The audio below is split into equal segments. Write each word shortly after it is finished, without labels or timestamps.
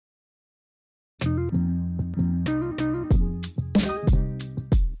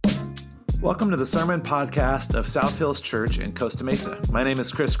Welcome to the Sermon Podcast of South Hills Church in Costa Mesa. My name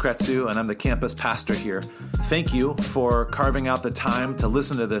is Chris Kretzu, and I'm the campus pastor here. Thank you for carving out the time to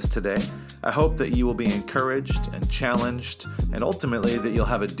listen to this today. I hope that you will be encouraged and challenged, and ultimately that you'll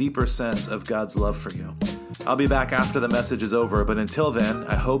have a deeper sense of God's love for you. I'll be back after the message is over, but until then,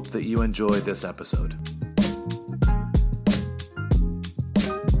 I hope that you enjoy this episode.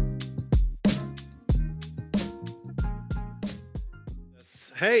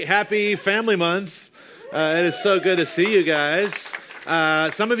 Hey, happy Family Month. It is so good to see you guys.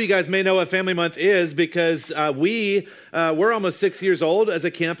 Some of you guys may know what Family Month is because we're almost 6 years old as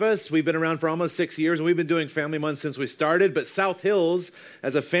a campus. We've been around for almost 6 years, and we've been doing Family Month since we started. But South Hills,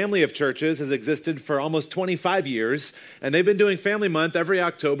 as a family of churches, has existed for almost 25 years, and they've been doing Family Month every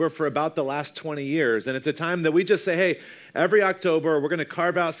October for about the last 20 years. And it's a time that we just say, hey, every October, we're going to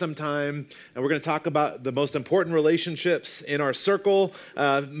carve out some time, and we're going to talk about the most important relationships in our circle.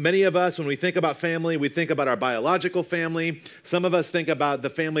 Many of us, when we think about family, we think about our biological family. Some of us think about the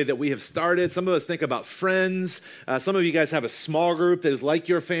family that we have started. Some of us think about friends. Some of you guys have a small group that is like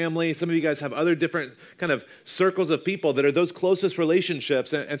your family. Some of you guys have other different kind of circles of people that are those closest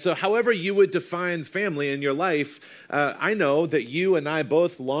relationships. And so however you would define family in your life, I know that you and I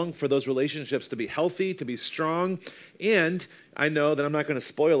both long for those relationships to be healthy, to be strong. And I know that I'm not going to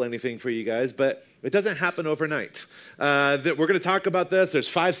spoil anything for you guys, but it doesn't happen overnight. That we're going to talk about this. There's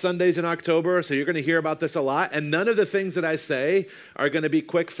 5 Sundays in October, so you're going to hear about this a lot. And none of the things that I say are going to be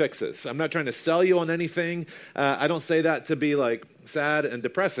quick fixes. I'm not trying to sell you on anything. I don't say that to be like sad and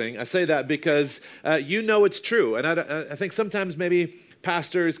depressing. I say that because you know it's true. And I think sometimes maybe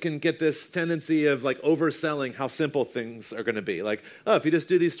pastors can get this tendency of like overselling how simple things are going to be. Like, oh, if you just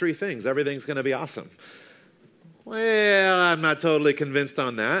do these 3 things, everything's going to be awesome. Well, I'm not totally convinced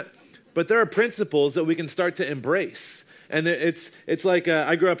on that, but there are principles that we can start to embrace. And it's like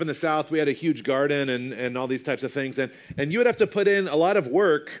I grew up in the South. We had a huge garden and all these types of things. And you would have to put in a lot of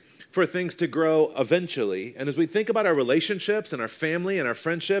work for things to grow eventually. And as we think about our relationships and our family and our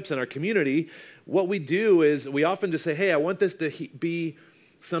friendships and our community, what we do is we often just say, hey, I want this to be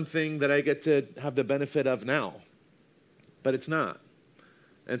something that I get to have the benefit of now. But it's not.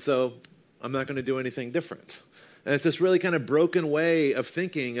 And so I'm not going to do anything different. And it's this really kind of broken way of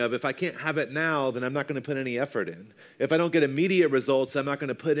thinking of if I can't have it now, then I'm not going to put any effort in. If I don't get immediate results, I'm not going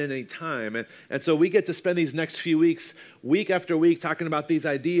to put in any time. And so we get to spend these next few weeks, week after week, talking about these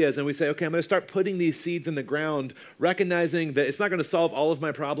ideas. And we say, okay, I'm going to start putting these seeds in the ground, recognizing that it's not going to solve all of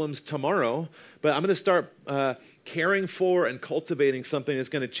my problems tomorrow, but I'm going to start caring for and cultivating something that's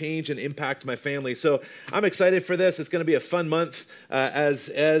going to change and impact my family. So I'm excited for this. It's going to be a fun month.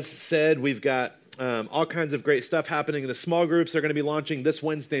 As said, we've got all kinds of great stuff happening. The small groups are going to be launching this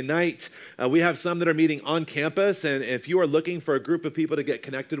Wednesday night. We have some that are meeting on campus, and if you are looking for a group of people to get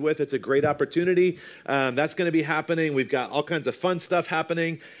connected with, it's a great opportunity. That's going to be happening. We've got all kinds of fun stuff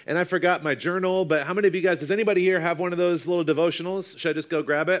happening, and I forgot my journal, but how many of you guys, does anybody here have one of those little devotionals? Should I just go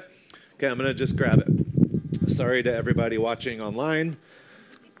grab it? Okay, I'm going to just grab it. Sorry to everybody watching online.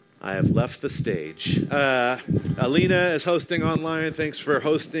 I have left the stage. Alina is hosting online. Thanks for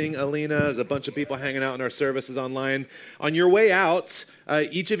hosting, Alina. There's a bunch of people hanging out in our services online. On your way out,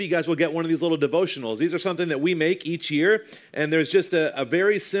 each of you guys will get one of these little devotionals. These are something that we make each year, and there's just a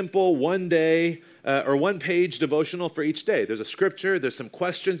very simple one-day or one-page devotional for each day. There's a scripture. There's some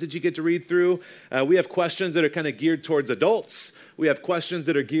questions that you get to read through. We have questions that are kind of geared towards adults. We have questions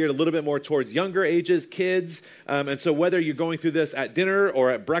that are geared a little bit more towards younger ages, kids. And so whether you're going through this at dinner or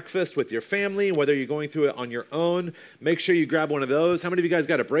at breakfast with your family, whether you're going through it on your own, make sure you grab one of those. How many of you guys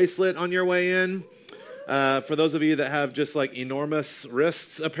got a bracelet on your way in? For those of you that have just like enormous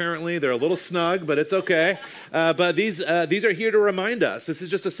wrists, apparently, they're a little snug, but it's okay. But these are here to remind us. This is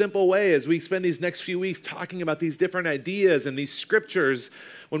just a simple way as we spend these next few weeks talking about these different ideas and these scriptures.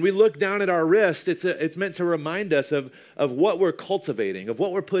 When we look down at our wrist, it's meant to remind us of what we're cultivating, of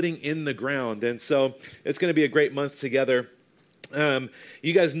what we're putting in the ground. And so it's going to be a great month together.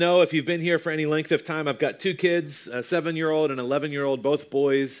 You guys know, if you've been here for any length of time, I've got 2 kids, a 7-year-old and an 11-year-old, both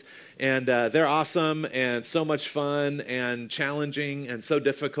boys, and they're awesome and so much fun and challenging and so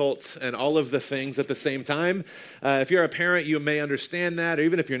difficult and all of the things at the same time. If you're a parent, you may understand that, or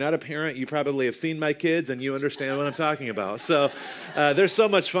even if you're not a parent, you probably have seen my kids and you understand what I'm talking about. So they're so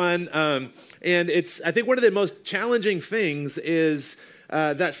much fun, and I think one of the most challenging things is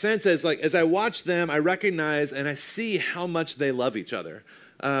that sense as I watch them, I recognize and I see how much they love each other.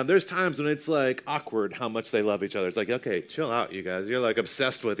 There's times when it's like awkward how much they love each other. It's like, okay, chill out, you guys. You're like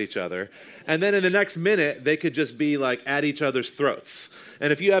obsessed with each other. And then in the next minute, they could just be like at each other's throats.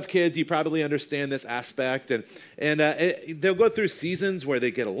 And if you have kids, you probably understand this aspect. They'll go through seasons where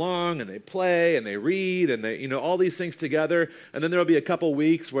they get along and they play and they read and they, all these things together. And then there'll be a couple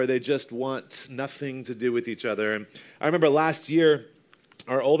weeks where they just want nothing to do with each other. And I remember last year,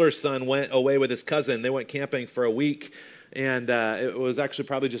 our older son went away with his cousin. They went camping for a week. And it was actually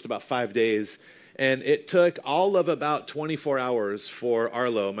probably just about 5 days. And it took all of about 24 hours for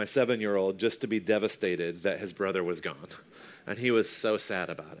Arlo, my 7-year-old, just to be devastated that his brother was gone. And he was so sad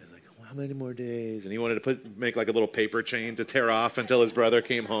about it. Like, well, how many more days? And he wanted to make like a little paper chain to tear off until his brother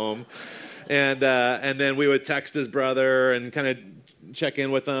came home. And then we would text his brother and kind of check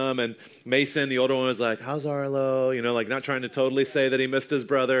in with him. And Mason, the older one, was like, how's Arlo? Like not trying to totally say that he missed his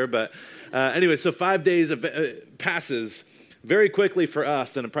brother. But anyway, so 5 days passes very quickly for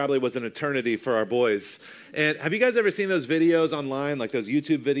us, and it probably was an eternity for our boys. And have you guys ever seen those videos online, like those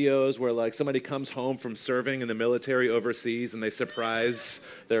YouTube videos where like somebody comes home from serving in the military overseas and they surprise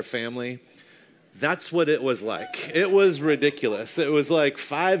their family? That's what it was like. It was ridiculous. It was like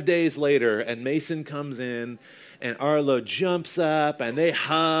 5 days later, and Mason comes in, and Arlo jumps up, and they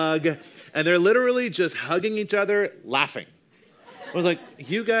hug, and they're literally just hugging each other, laughing. I was like,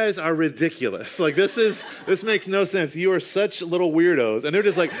 you guys are ridiculous. Like, this makes no sense. You are such little weirdos. And they're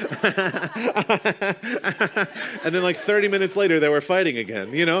just like, and then like 30 minutes later, they were fighting again,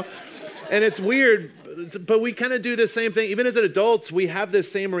 And it's weird, but we kind of do the same thing. Even as adults, we have this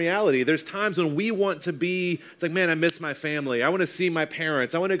same reality. There's times when we want to be, it's like, man, I miss my family. I want to see my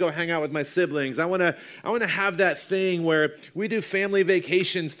parents. I want to go hang out with my siblings. I want to have that thing where we do family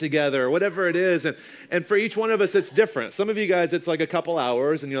vacations together, whatever it is. And for each one of us, it's different. Some of you guys, it's like a couple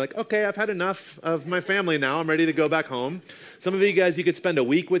hours, and you're like, okay, I've had enough of my family now. I'm ready to go back home. Some of you guys, you could spend a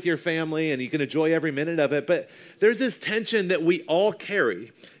week with your family, and you can enjoy every minute of it. But there's this tension that we all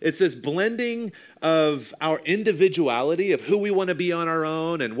carry. It's this blending of our individuality, of who we want to be on our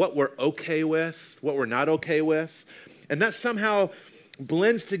own and what we're okay with, what we're not okay with. And that somehow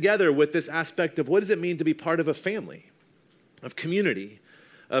blends together with this aspect of what does it mean to be part of a family, of community,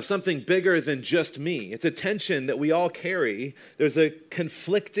 of something bigger than just me. It's a tension that we all carry. There's a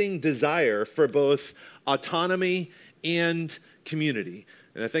conflicting desire for both autonomy and community.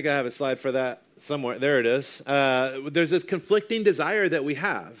 And I think I have a slide for that somewhere. There it is. There's this conflicting desire that we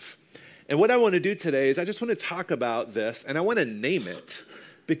have. And what I want to do today is I just want to talk about this, and I want to name it,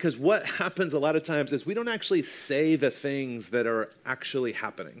 because what happens a lot of times is we don't actually say the things that are actually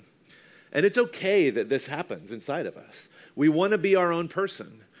happening. And it's okay that this happens inside of us. We want to be our own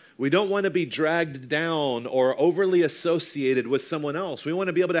person. We don't want to be dragged down or overly associated with someone else. We want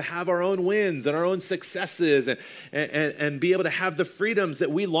to be able to have our own wins and our own successes and be able to have the freedoms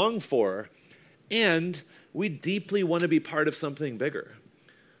that we long for. And we deeply want to be part of something bigger.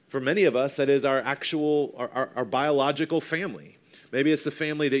 For many of us, that is our biological family. Maybe it's the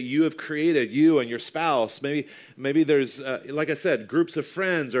family that you have created, you and your spouse. Maybe there's, like I said, groups of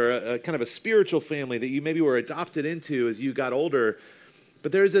friends or a kind of a spiritual family that you maybe were adopted into as you got older.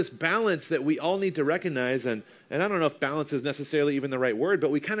 But there's this balance that we all need to recognize, and I don't know if balance is necessarily even the right word,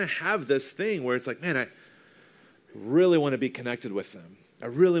 but we kind of have this thing where it's like, man, I really want to be connected with them. I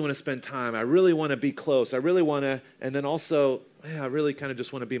really want to spend time. I really want to be close. I really want to, and then also, I really kind of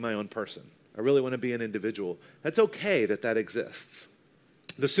just want to be my own person. I really want to be an individual. That's okay that exists.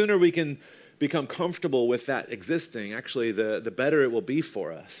 The sooner we can become comfortable with that existing, actually, the better it will be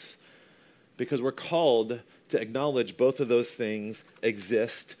for us, because we're called to acknowledge both of those things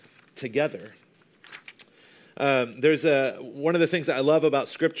exist together. There's one of the things that I love about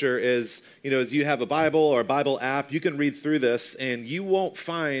Scripture is, as you have a Bible or a Bible app, you can read through this and you won't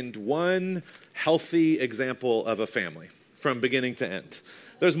find one healthy example of a family from beginning to end.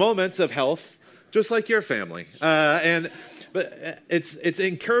 There's moments of health, just like your family. But it's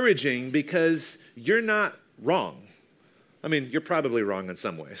encouraging because you're not wrong. I mean, you're probably wrong in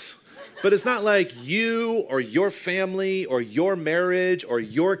some ways. But it's not like you or your family or your marriage or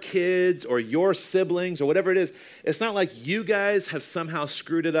your kids or your siblings or whatever it is. It's not like you guys have somehow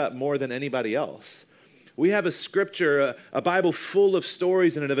screwed it up more than anybody else. We have a scripture, a Bible full of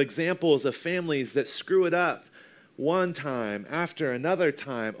stories in it, of examples of families that screw it up one time after another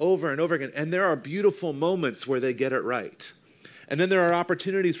time, over and over again. And there are beautiful moments where they get it right. And then there are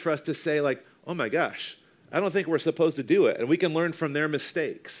opportunities for us to say, like, oh my gosh, I don't think we're supposed to do it. And we can learn from their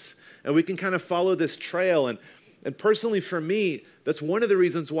mistakes. And we can kind of follow this trail. And personally for me, that's one of the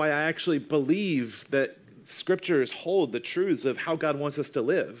reasons why I actually believe that scriptures hold the truths of how God wants us to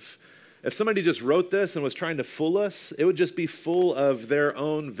live. If somebody just wrote this and was trying to fool us, it would just be full of their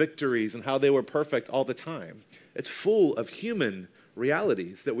own victories and how they were perfect all the time. It's full of human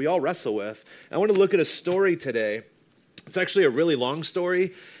realities that we all wrestle with. I want to look at a story today. It's actually a really long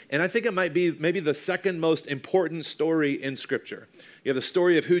story, and I think it might be maybe the second most important story in Scripture. You have the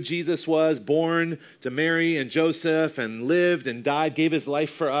story of who Jesus was, born to Mary and Joseph, and lived and died, gave his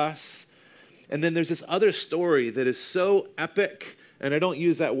life for us. And then there's this other story that is so epic, and I don't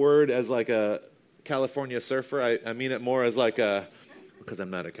use that word as like a California surfer. I mean it more as like a, because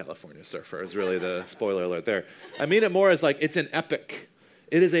I'm not a California surfer, is really the spoiler alert there. I mean it more as like it's an epic.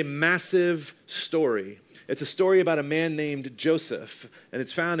 It is a massive story. It's a story about a man named Joseph, and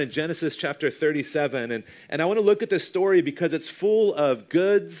it's found in Genesis chapter 37. And I want to look at this story because it's full of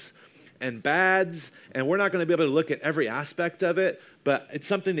goods and bads, and we're not going to be able to look at every aspect of it, but it's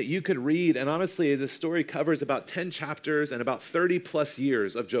something that you could read. And honestly, this story covers about 10 chapters and about 30 plus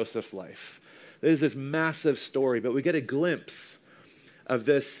years of Joseph's life. It is this massive story, but we get a glimpse of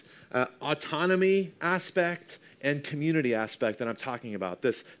this autonomy aspect and community aspect that I'm talking about.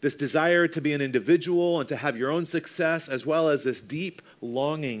 This desire to be an individual and to have your own success, as well as this deep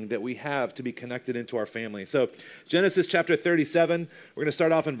longing that we have to be connected into our family. So Genesis chapter 37, we're going to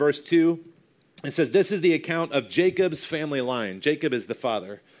start off in verse 2. It says, this is the account of Jacob's family line. Jacob is the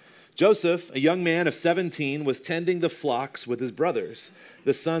father. Joseph, a young man of 17, was tending the flocks with his brothers,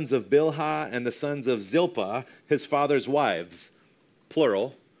 the sons of Bilhah and the sons of Zilpah, his father's wives,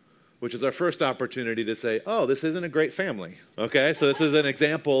 plural, which is our first opportunity to say, oh, this isn't a great family, okay? So this is an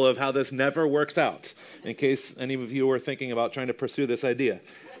example of how this never works out, in case any of you were thinking about trying to pursue this idea.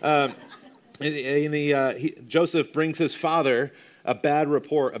 Joseph brings his father a bad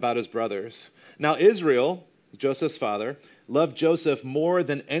report about his brothers. Now Israel, Joseph's father, loved Joseph more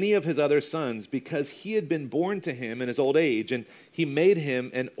than any of his other sons because he had been born to him in his old age, and he made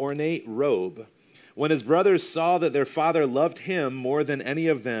him an ornate robe. When his brothers saw that their father loved him more than any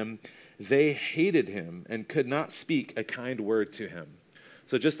of them, they hated him and could not speak a kind word to him.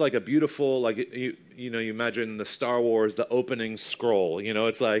 So just like a beautiful, like, you imagine the Star Wars, the opening scroll,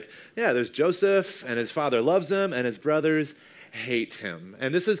 it's like, yeah, there's Joseph and his father loves him and his brothers hate him.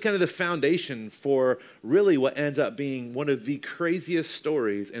 And this is kind of the foundation for really what ends up being one of the craziest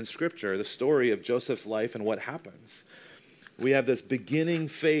stories in Scripture, the story of Joseph's life and what happens. We have this beginning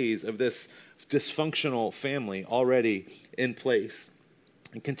phase of this dysfunctional family already in place.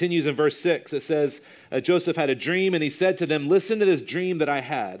 It continues in verse 6. It says, Joseph had a dream, and he said to them, listen to this dream that I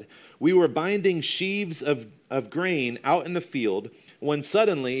had. We were binding sheaves of grain out in the field, when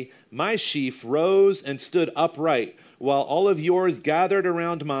suddenly my sheaf rose and stood upright, while all of yours gathered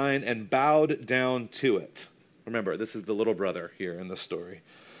around mine and bowed down to it. Remember, this is the little brother here in the story.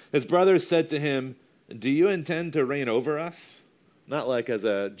 His brothers said to him, do you intend to reign over us? Not like as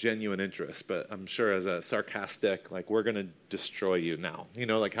a genuine interest, but I'm sure as a sarcastic, like, we're going to destroy you now.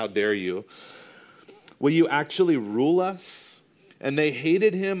 Like, how dare you? Will you actually rule us? And they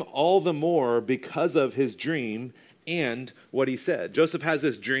hated him all the more because of his dream and what he said. Joseph has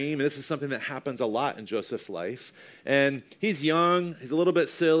this dream, and this is something that happens a lot in Joseph's life. And he's young, he's a little bit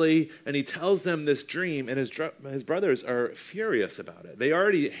silly, and he tells them this dream, and his brothers are furious about it. They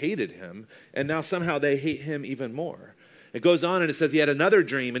already hated him, and now somehow they hate him even more. It goes on and it says he had another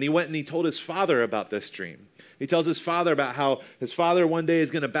dream, and he went and he told his father about this dream. He tells his father about how his father one day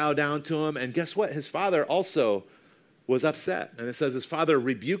is going to bow down to him, and guess what? His father also was upset. And it says his father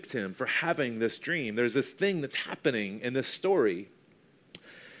rebuked him for having this dream. There's this thing that's happening in this story.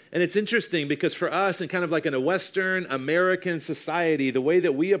 And it's interesting because for us, and kind of like in a Western American society, the way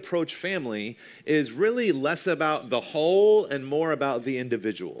that we approach family is really less about the whole and more about the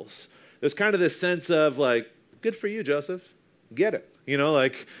individuals. There's kind of this sense of like, good for you, Joseph. Get it.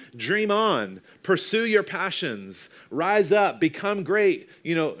 Like, dream on, pursue your passions, rise up, become great,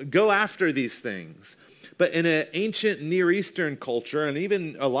 go after these things. But in an ancient Near Eastern culture, and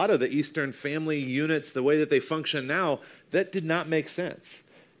even a lot of the Eastern family units, the way that they function now, that did not make sense.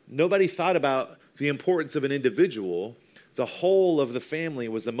 Nobody thought about the importance of an individual. The whole of the family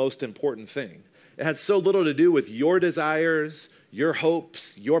was the most important thing. It had so little to do with your desires, your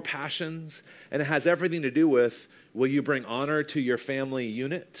hopes, your passions, and it has everything to do with, will you bring honor to your family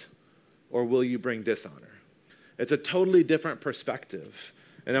unit or will you bring dishonor? It's a totally different perspective.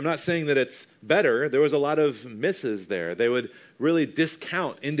 And I'm not saying that it's better. There was a lot of misses there. They would really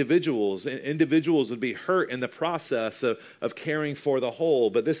discount individuals. Individuals would be hurt in the process of caring for the whole.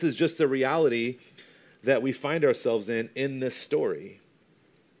 But this is just the reality that we find ourselves in this story.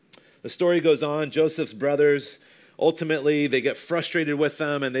 The story goes on. Joseph's brothers ultimately they get frustrated with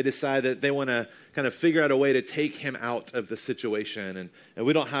them and they decide that they want to kind of figure out a way to take him out of the situation. And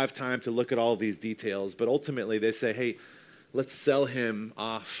we don't have time to look at all these details, but ultimately they say, hey, let's sell him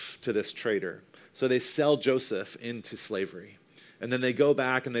off to this trader. So they sell Joseph into slavery. And then they go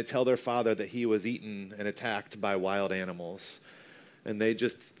back and they tell their father that he was eaten and attacked by wild animals. And they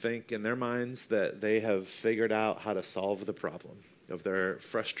just think in their minds that they have figured out how to solve the problem of their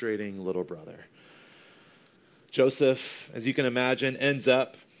frustrating little brother. Joseph, as you can imagine, ends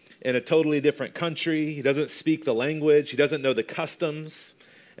up in a totally different country. He doesn't speak the language. He doesn't know the customs.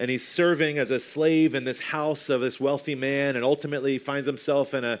 And he's serving as a slave in this house of this wealthy man, and ultimately finds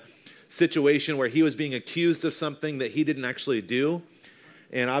himself in a situation where he was being accused of something that he didn't actually do.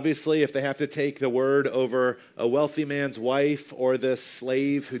 And obviously, if they have to take the word over a wealthy man's wife or this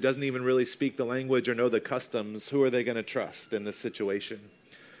slave who doesn't even really speak the language or know the customs, who are they going to trust in this situation?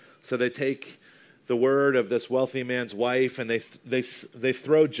 So they take the word of this wealthy man's wife and they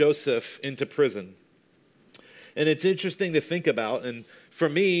throw Joseph into prison. And it's interesting to think about. And for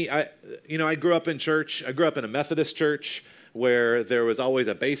me, I grew up in church. I grew up in a Methodist church where there was always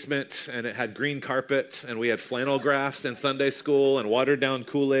a basement and it had green carpet and we had flannel graphs in Sunday school and watered down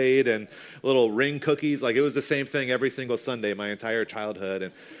Kool-Aid and little ring cookies. Like it was the same thing every single Sunday my entire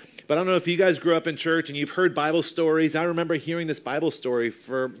childhood. But I don't know if you guys grew up in church and you've heard Bible stories. I remember hearing this Bible story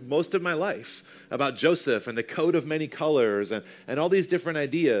for most of my life about Joseph and the coat of many colors and all these different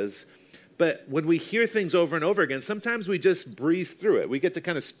ideas. But when we hear things over and over again, sometimes we just breeze through it. We get to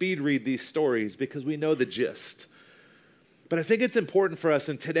kind of speed read these stories because we know the gist. But I think it's important for us,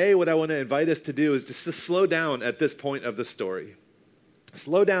 and today what I want to invite us to do is just to slow down at this point of the story.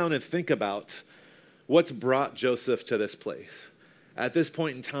 Slow down and think about what's brought Joseph to this place. At this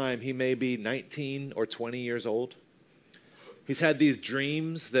point in time, he may be 19 or 20 years old. He's had these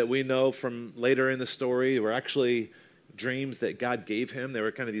dreams that we know from later in the story were actually dreams that God gave him. They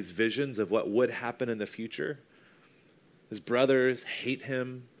were kind of these visions of what would happen in the future. His brothers hate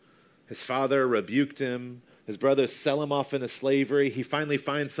him. His father rebuked him. His brothers sell him off into slavery. He finally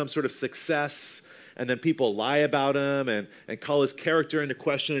finds some sort of success, and then people lie about him and call his character into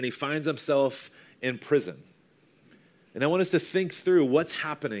question, and he finds himself in prison. And I want us to think through what's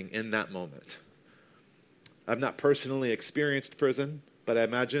happening in that moment. I've not personally experienced prison, but I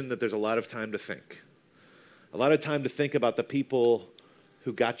imagine that there's a lot of time to think. A lot of time to think about the people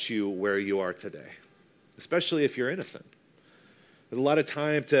who got you where you are today, especially if you're innocent. There's a lot of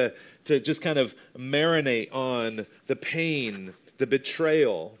time to just kind of marinate on the pain, the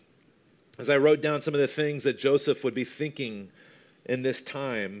betrayal. As I wrote down some of the things that Joseph would be thinking in this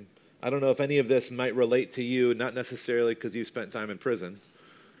time, I don't know if any of this might relate to you, not necessarily because you spent time in prison,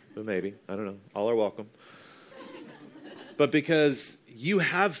 but maybe, I don't know, all are welcome. But because you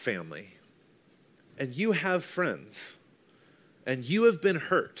have family, and you have friends, and you have been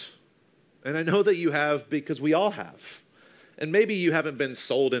hurt. And I know that you have because we all have. And maybe you haven't been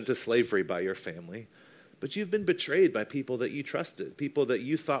sold into slavery by your family, but you've been betrayed by people that you trusted, people that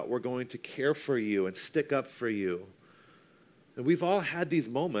you thought were going to care for you and stick up for you. And we've all had these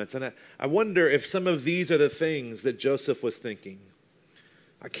moments, and I wonder if some of these are the things that Joseph was thinking.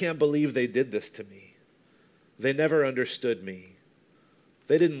 I can't believe they did this to me. They never understood me.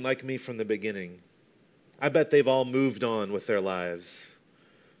 They didn't like me from the beginning. I bet they've all moved on with their lives.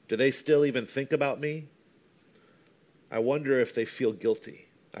 Do they still even think about me? I wonder if they feel guilty.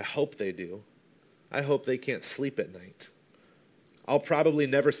 I hope they do. I hope they can't sleep at night. I'll probably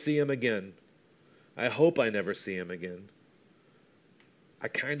never see him again. I hope I never see him again. I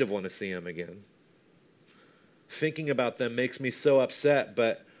kind of want to see him again. Thinking about them makes me so upset,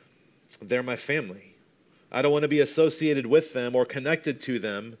 but they're my family. I don't want to be associated with them or connected to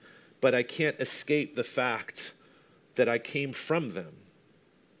them, but I can't escape the fact that I came from them,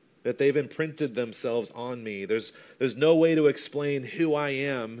 that they've imprinted themselves on me. There's no way to explain who I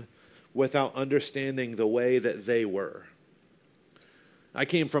am without understanding the way that they were. I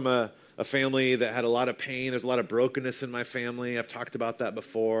came from a family that had a lot of pain. There's a lot of brokenness in my family. I've talked about that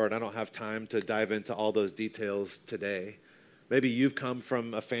before, and I don't have time to dive into all those details today. Maybe you've come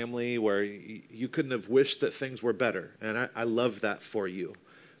from a family where you couldn't have wished that things were better, and I love that for you.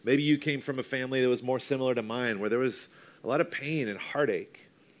 Maybe you came from a family that was more similar to mine, where there was a lot of pain and heartache.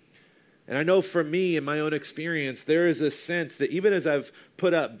 And I know for me, in my own experience, there is a sense that even as I've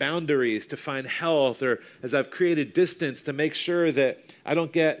put up boundaries to find health, or as I've created distance to make sure that I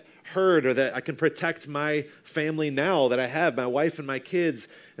don't get hurt, or that I can protect my family now that I have, my wife and my kids,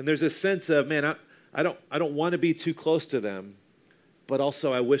 and there's a sense of, man, I don't want to be too close to them, but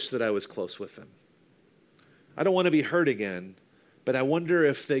also I wish that I was close with them. I don't want to be hurt again, but I wonder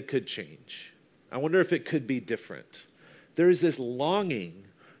if they could change. I wonder if it could be different. There's this longing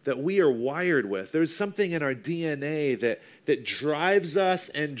that we are wired with. There's something in our DNA that drives us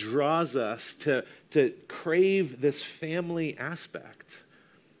and draws us to crave this family aspect.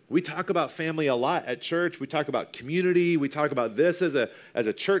 We talk about family a lot at church. We talk about community. We talk about this as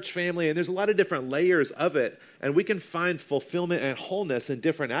a church family, and there's a lot of different layers of it, and we can find fulfillment and wholeness in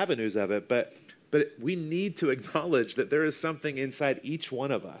different avenues of it, but we need to acknowledge that there is something inside each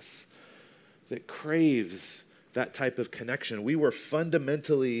one of us that craves that type of connection. We were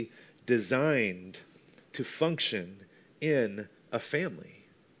fundamentally designed to function in a family.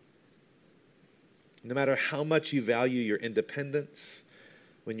 No matter how much you value your independence,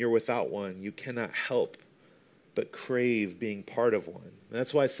 when you're without one, you cannot help but crave being part of one. And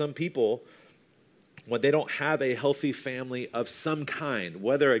that's why some people, when they don't have a healthy family of some kind,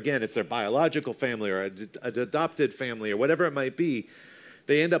 whether, again, it's their biological family or an adopted family or whatever it might be,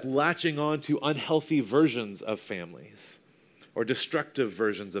 they end up latching on to unhealthy versions of families or destructive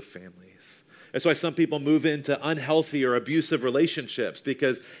versions of families. That's why some people move into unhealthy or abusive relationships,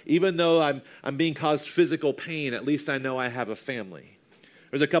 because even though I'm being caused physical pain, at least I know I have a family.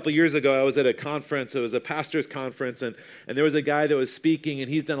 There was a couple years ago, I was at a conference. It was a pastor's conference, and there was a guy that was speaking, and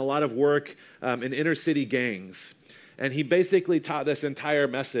he's done a lot of work in inner city gangs. And he basically taught this entire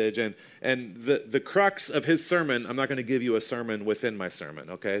message, and the crux of his sermon, I'm not going to give you a sermon within my sermon,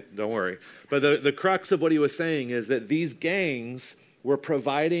 okay? Don't worry. But the crux of what he was saying is that these gangs were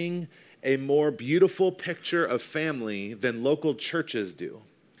providing a more beautiful picture of family than local churches do.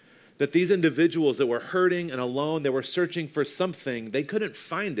 That these individuals that were hurting and alone, they were searching for something, they couldn't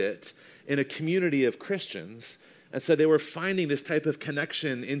find it in a community of Christians. And so they were finding this type of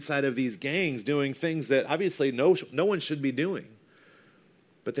connection inside of these gangs, doing things that obviously no one should be doing.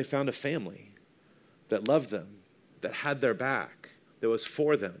 But they found a family that loved them, that had their back, that was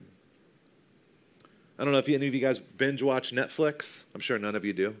for them. I don't know if any of you guys binge watch Netflix. I'm sure none of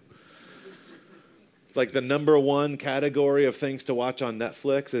you do. It's like the number one category of things to watch on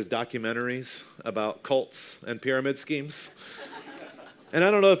Netflix is documentaries about cults and pyramid schemes. And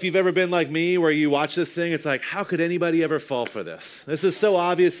I don't know if you've ever been like me where you watch this thing, it's like, how could anybody ever fall for this? This is so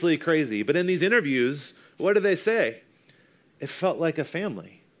obviously crazy. But in these interviews, what do they say? It felt like a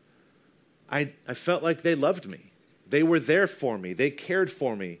family. I felt like they loved me. They were there for me. They cared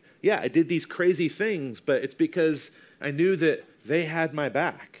for me. Yeah, I did these crazy things, but it's because I knew that they had my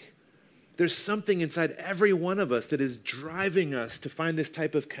back. There's something inside every one of us that is driving us to find this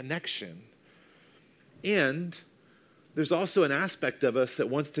type of connection. And there's also an aspect of us that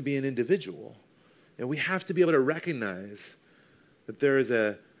wants to be an individual. And we have to be able to recognize that there is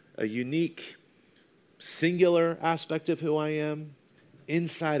a unique, singular aspect of who I am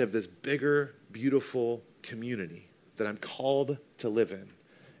inside of this bigger, beautiful community that I'm called to live in.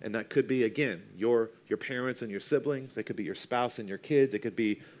 And that could be, again, your parents and your siblings. It could be your spouse and your kids. It could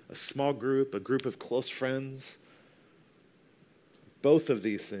be a small group, a group of close friends. Both of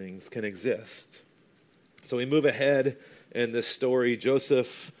these things can exist. So we move ahead in this story.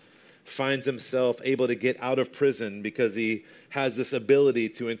 Joseph finds himself able to get out of prison because he has this ability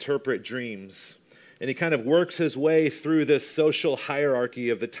to interpret dreams. And he kind of works his way through this social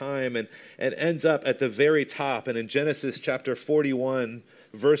hierarchy of the time and ends up at the very top. And in Genesis chapter 41,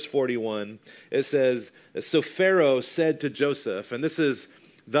 verse 41, it says, so Pharaoh said to Joseph, and this is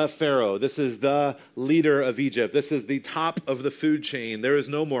the Pharaoh, this is the leader of Egypt, this is the top of the food chain. There is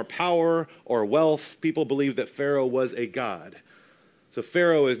no more power or wealth. People believe that Pharaoh was a god. So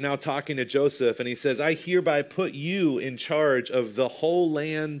Pharaoh is now talking to Joseph, and he says, I hereby put you in charge of the whole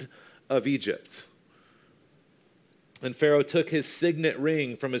land of Egypt. And Pharaoh took his signet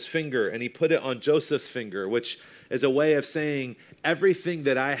ring from his finger, and he put it on Joseph's finger, which is a way of saying, everything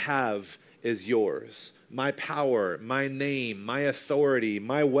that I have is yours. My power, my name, my authority,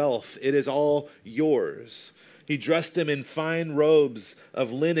 my wealth, it is all yours. He dressed him in fine robes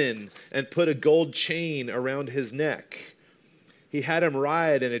of linen and put a gold chain around his neck. He had him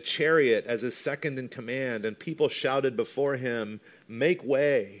ride in a chariot as his second in command, and people shouted before him, make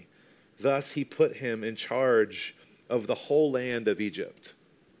way. Thus he put him in charge of the whole land of Egypt.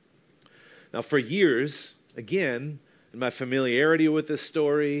 Now for years, again, in my familiarity with this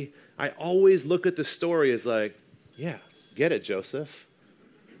story, I always look at the story as like, yeah, get it, Joseph.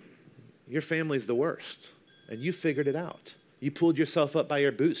 Your family's the worst, and you figured it out. You pulled yourself up by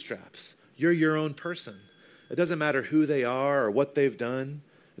your bootstraps. You're your own person. It doesn't matter who they are or what they've done.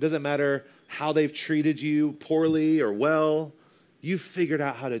 It doesn't matter how they've treated you poorly or well. You've figured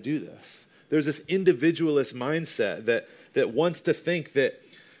out how to do this. There's this individualist mindset that wants to think that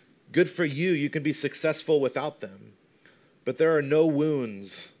good for you, you can be successful without them. But there are no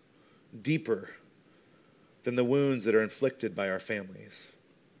wounds deeper than the wounds that are inflicted by our families.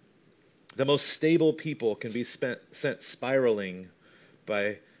 The most stable people can be sent spiraling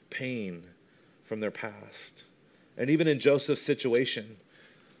by pain from their past. And even in Joseph's situation,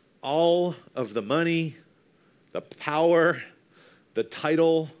 all of the money, the power, the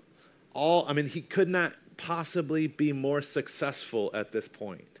title, he could not possibly be more successful at this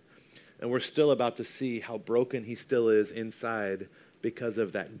point. And we're still about to see how broken he still is inside because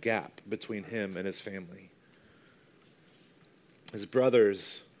of that gap between him and his family. His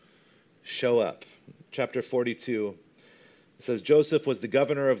brothers show up. Chapter 42, it says, Joseph was the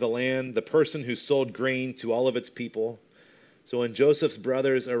governor of the land, the person who sold grain to all of its people. So when Joseph's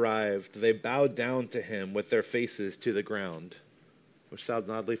brothers arrived, they bowed down to him with their faces to the ground, which sounds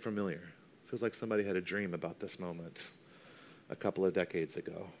oddly familiar. Feels like somebody had a dream about this moment a couple of decades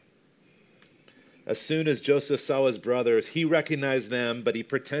ago. As soon as Joseph saw his brothers, he recognized them, but he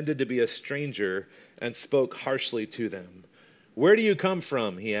pretended to be a stranger and spoke harshly to them. Where do you come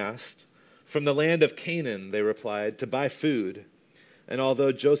from? He asked. From the land of Canaan, they replied, to buy food. And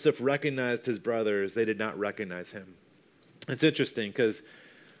although Joseph recognized his brothers, they did not recognize him. It's interesting because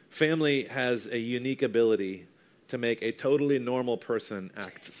family has a unique ability to make a totally normal person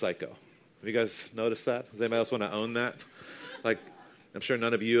act psycho. Have you guys noticed that? Does anybody else want to own that? Like, I'm sure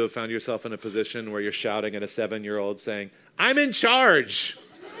none of you have found yourself in a position where you're shouting at a 7-year-old saying, I'm in charge,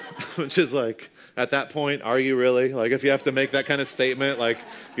 which is like, at that point, are you really? Like, if you have to make that kind of statement, like,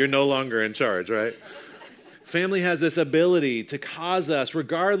 you're no longer in charge, right? Family has this ability to cause us,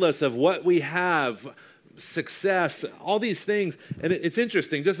 regardless of what we have, success, all these things. And it's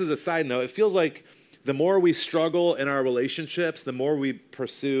interesting, just as a side note, it feels like the more we struggle in our relationships, the more we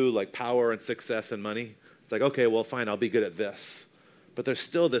pursue like power and success and money. It's like, okay, well, fine, I'll be good at this. But there's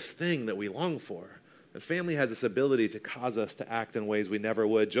still this thing that we long for. And family has this ability to cause us to act in ways we never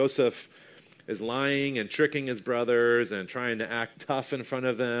would. Joseph is lying and tricking his brothers and trying to act tough in front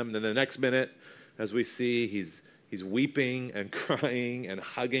of them. And then the next minute, as we see, he's weeping and crying and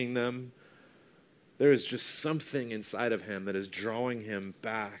hugging them. There is just something inside of him that is drawing him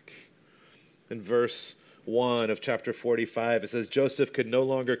back. In verse 1 of chapter 45, it says, Joseph could no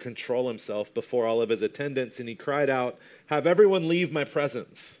longer control himself before all of his attendants, and he cried out, have everyone leave my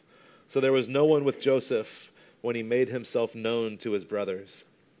presence. So there was no one with Joseph when he made himself known to his brothers.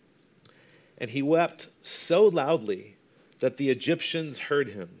 And he wept so loudly that the Egyptians heard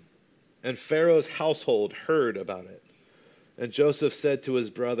him, and Pharaoh's household heard about it. And Joseph said to his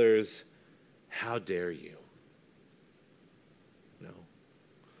brothers, how dare you? No.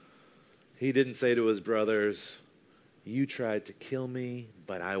 He didn't say to his brothers, you tried to kill me,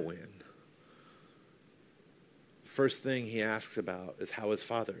 but I win. First thing he asks about is how his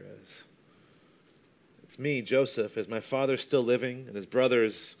father is. It's me, Joseph. Is my father still living? And his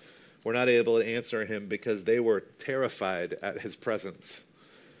brothers were not able to answer him because they were terrified at his presence.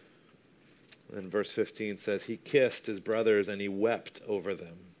 And verse 15 says, he kissed his brothers and he wept over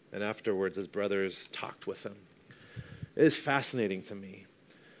them. And afterwards, his brothers talked with him. It is fascinating to me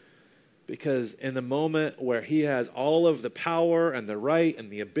because in the moment where he has all of the power and the right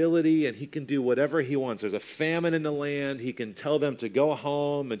and the ability and he can do whatever he wants, there's a famine in the land, he can tell them to go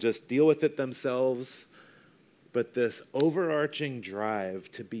home and just deal with it themselves. But this overarching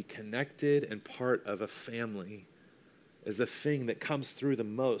drive to be connected and part of a family is the thing that comes through the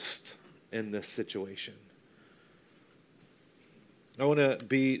most in this situation. I want to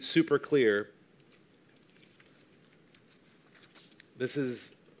be super clear.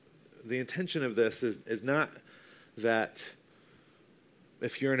 The intention of this is not that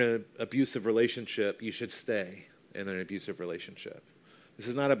if you're in an abusive relationship, you should stay in an abusive relationship. This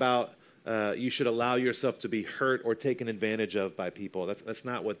is not about you should allow yourself to be hurt or taken advantage of by people. That's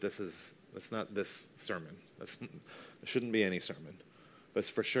not what this is. That's not this sermon. There shouldn't be any sermon. But it's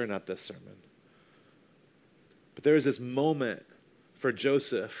for sure not this sermon. But there is this moment for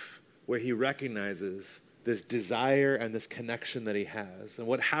Joseph where he recognizes this desire and this connection that he has. And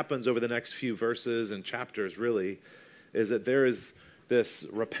what happens over the next few verses and chapters really is that there is this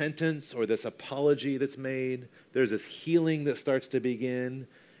repentance or this apology that's made. There's this healing that starts to begin,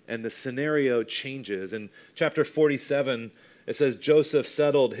 and the scenario changes. In chapter 47, it says, Joseph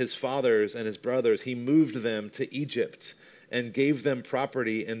settled his fathers and his brothers. He moved them to Egypt and gave them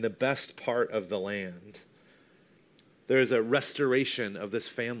property in the best part of the land. There's a restoration of this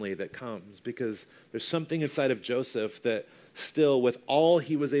family that comes because there's something inside of Joseph that still, with all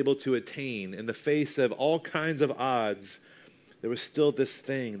he was able to attain in the face of all kinds of odds, there was still this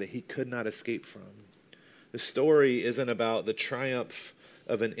thing that he could not escape from. The story isn't about the triumph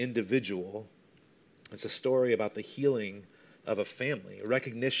of an individual. It's a story about the healing of a family, a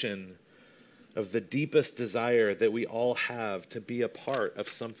recognition of the deepest desire that we all have to be a part of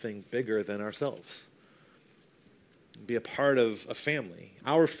something bigger than ourselves. Be a part of a family,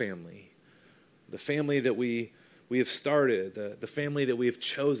 our family, the family that we have started, the family that we have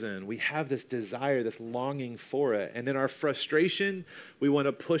chosen. We have this desire, this longing for it. And in our frustration, we want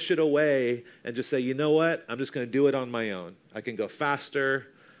to push it away and just say, you know what? I'm just going to do it on my own. I can go faster.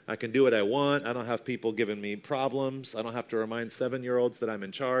 I can do what I want. I don't have people giving me problems. I don't have to remind 7-year-olds that I'm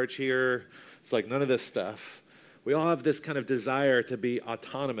in charge here. It's like none of this stuff. We all have this kind of desire to be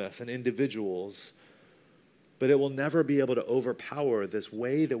autonomous and individuals, but it will never be able to overpower this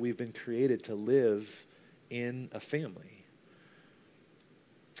way that we've been created to live in a family.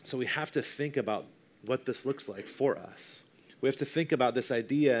 So we have to think about what this looks like for us. We have to think about this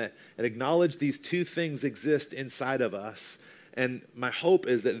idea and acknowledge these two things exist inside of us. And my hope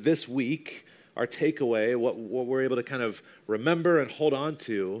is that this week, our takeaway, what we're able to kind of remember and hold on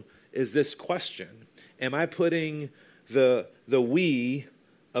to, is this question: am I putting the we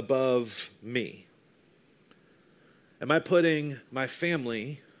above me? Am I putting my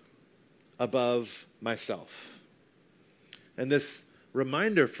family above myself? And this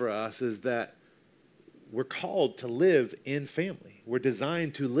reminder for us is that we're called to live in family. We're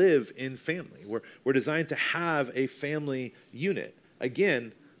designed to live in family. We're designed to have a family unit.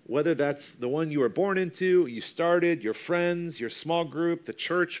 Again, whether that's the one you were born into, you started, your friends, your small group, the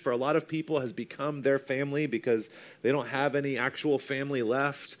church for a lot of people has become their family because they don't have any actual family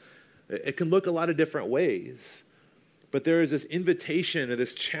left. It can look a lot of different ways. But there is this invitation or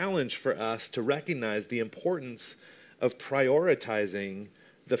this challenge for us to recognize the importance of prioritizing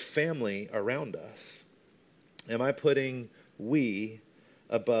the family around us. Am I putting we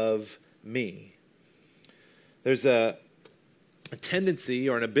above me? There's a tendency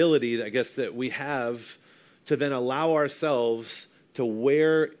or an ability, I guess, that we have to then allow ourselves to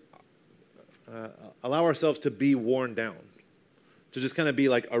be worn down, to just kind of be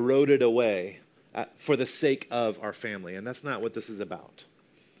like eroded away for the sake of our family. And that's not what this is about.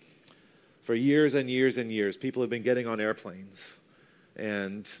 For years and years and years, people have been getting on airplanes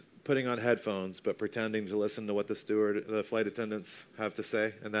and putting on headphones, but pretending to listen to what the flight attendants have to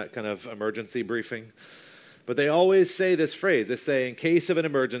say in that kind of emergency briefing. But they always say this phrase. They say, in case of an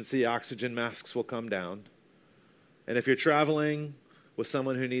emergency, oxygen masks will come down. And if you're traveling with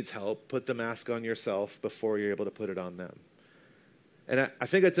someone who needs help, put the mask on yourself before you're able to put it on them. And I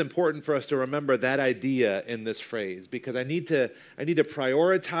think it's important for us to remember that idea in this phrase, because I need to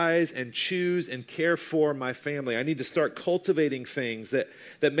prioritize and choose and care for my family. I need to start cultivating things that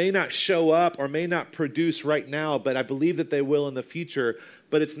may not show up or may not produce right now, but I believe that they will in the future.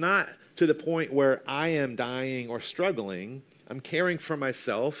 But it's not to the point where I am dying or struggling. I'm caring for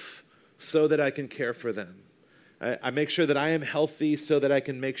myself so that I can care for them. I make sure that I am healthy so that I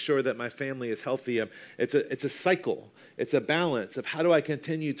can make sure that my family is healthy. It's a cycle. It's a balance of how do I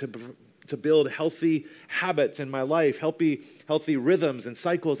continue to build healthy habits in my life, healthy rhythms and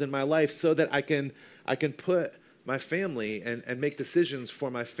cycles in my life so that I can put my family and make decisions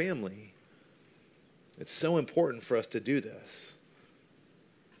for my family. It's so important for us to do this.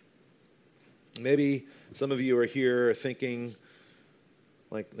 Maybe some of you are here thinking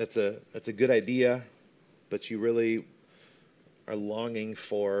like that's a good idea, but you really are longing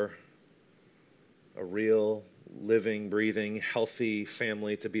for a real, living, breathing, healthy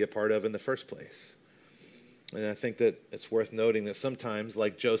family to be a part of in the first place. And I think that it's worth noting that sometimes,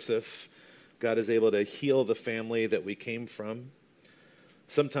 like Joseph, God is able to heal the family that we came from.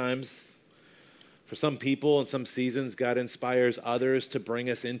 Sometimes, for some people in some seasons, God inspires others to bring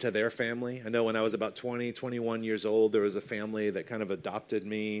us into their family. I know when I was about 20, 21 years old, there was a family that kind of adopted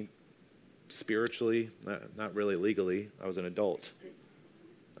me spiritually, not really legally. I was an adult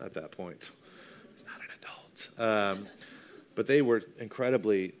at that point. I was not an adult. But they were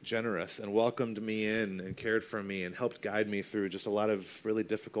incredibly generous and welcomed me in and cared for me and helped guide me through just a lot of really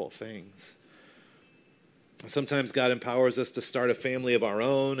difficult things. Sometimes God empowers us to start a family of our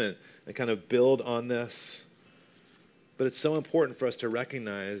own and kind of build on this. But it's so important for us to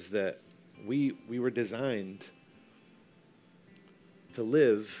recognize that we were designed to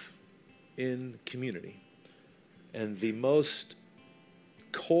live in community. And the most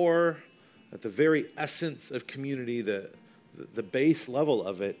core, at the very essence of community, the base level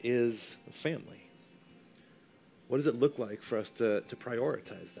of it is family. What does it look like for us to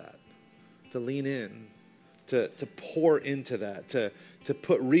prioritize that, to lean in, to pour into that, to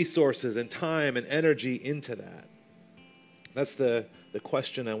put resources and time and energy into that? That's the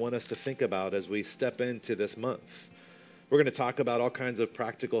question I want us to think about as we step into this month. We're going to talk about all kinds of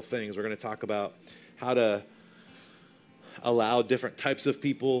practical things. We're going to talk about how to allow different types of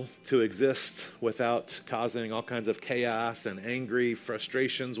people to exist without causing all kinds of chaos and angry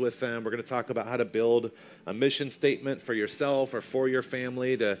frustrations with them. We're going to talk about how to build a mission statement for yourself or for your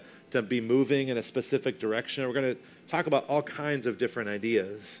family to be moving in a specific direction. We're going to talk about all kinds of different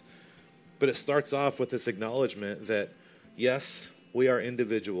ideas. But it starts off with this acknowledgement that, yes, we are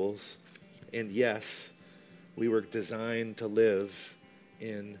individuals, and yes, we were designed to live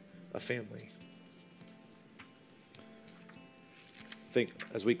in a family. I think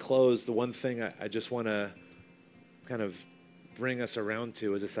as we close, the one thing I just want to kind of bring us around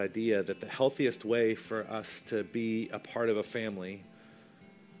to is this idea that the healthiest way for us to be a part of a family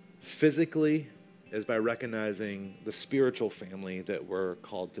physically is by recognizing the spiritual family that we're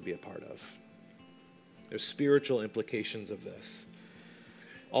called to be a part of. There's spiritual implications of this.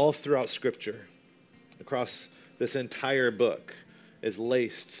 All throughout Scripture, across this entire book, is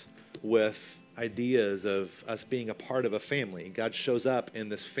laced with ideas of us being a part of a family. God shows up in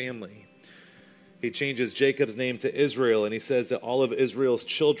this family. He changes Jacob's name to Israel, and he says that all of Israel's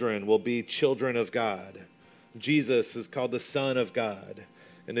children will be children of God. Jesus is called the Son of God.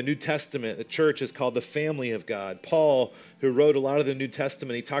 In the New Testament, the church is called the family of God. Paul, who wrote a lot of the New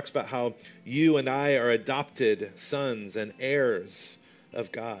Testament, he talks about how you and I are adopted sons and heirs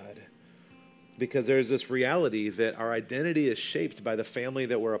of God. Because there's this reality that our identity is shaped by the family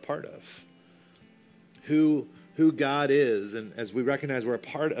that we're a part of. Who God is, and as we recognize we're a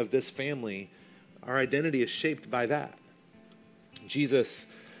part of this family, our identity is shaped by that. Jesus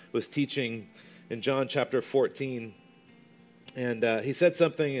was teaching in John chapter 14, and he said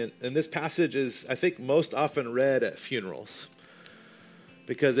something, and this passage is, I think, most often read at funerals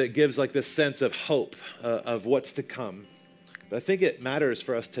because it gives like this sense of hope of what's to come. But I think it matters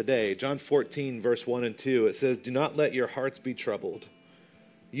for us today. John 14, verse 1 and 2, it says, "Do not let your hearts be troubled.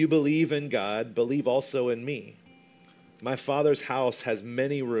 You believe in God, believe also in me. My Father's house has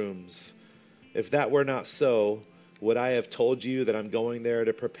many rooms. If that were not so, would I have told you that I'm going there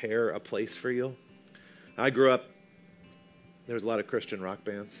to prepare a place for you?" I grew up, there was a lot of Christian rock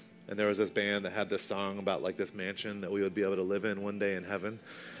bands, and there was this band that had this song about like this mansion that we would be able to live in one day in heaven.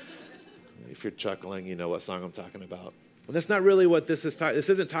 If you're chuckling, you know what song I'm talking about. And that's not really what this is talking. This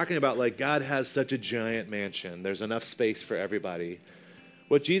isn't talking about like God has such a giant mansion. There's enough space for everybody.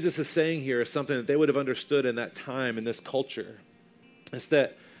 What Jesus is saying here is something that they would have understood in that time, in this culture. It's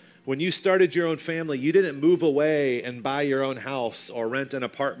that when you started your own family, you didn't move away and buy your own house or rent an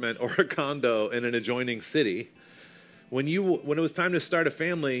apartment or a condo in an adjoining city. When it was time to start a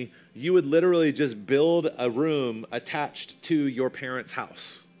family, you would literally just build a room attached to your parents'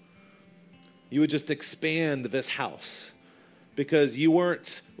 house. You would just expand this house because you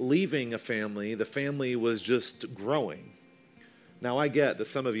weren't leaving a family. The family was just growing. Now, I get that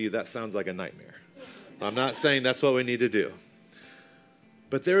some of you, that sounds like a nightmare. I'm not saying that's what we need to do.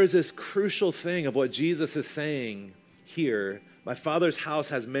 But there is this crucial thing of what Jesus is saying here. My Father's house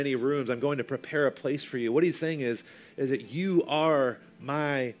has many rooms. I'm going to prepare a place for you. What he's saying is that you are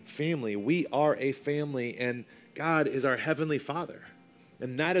my family. We are a family, and God is our heavenly Father.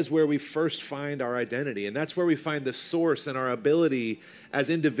 And that is where we first find our identity. And that's where we find the source and our ability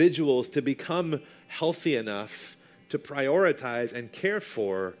as individuals to become healthy enough to prioritize and care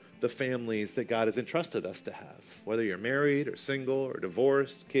for the families that God has entrusted us to have. Whether you're married or single or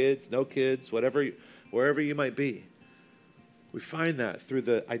divorced, kids, no kids, wherever you might be. We find that through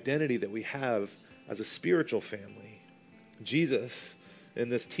the identity that we have as a spiritual family. Jesus, in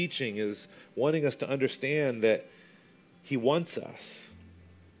this teaching, is wanting us to understand that he wants us,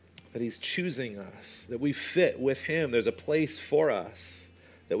 that he's choosing us, that we fit with him. There's a place for us,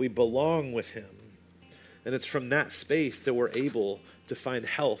 that we belong with him. And it's from that space that we're able to find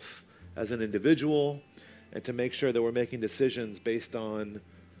health as an individual and to make sure that we're making decisions based on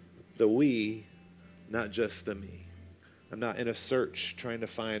the we, not just the me. I'm not in a search trying to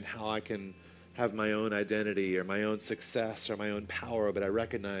find how I can have my own identity or my own success or my own power, but I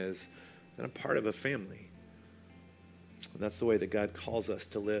recognize that I'm part of a family. And that's the way that God calls us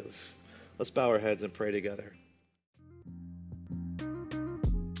to live. Let's bow our heads and pray together.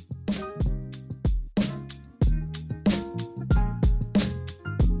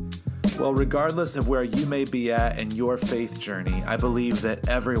 Well, regardless of where you may be at in your faith journey, I believe that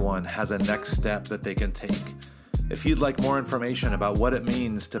everyone has a next step that they can take. If you'd like more information about what it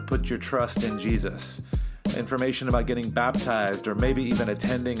means to put your trust in Jesus, information about getting baptized, or maybe even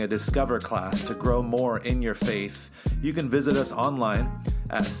attending a Discover class to grow more in your faith, you can visit us online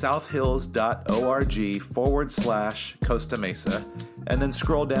at southhills.org/Costa Mesa, and then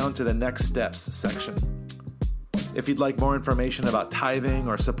scroll down to the Next Steps section. If you'd like more information about tithing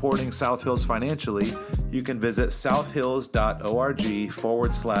or supporting South Hills financially, you can visit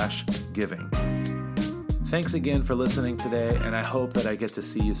southhills.org/giving. Thanks again for listening today, and I hope that I get to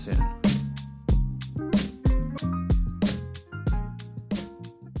see you soon.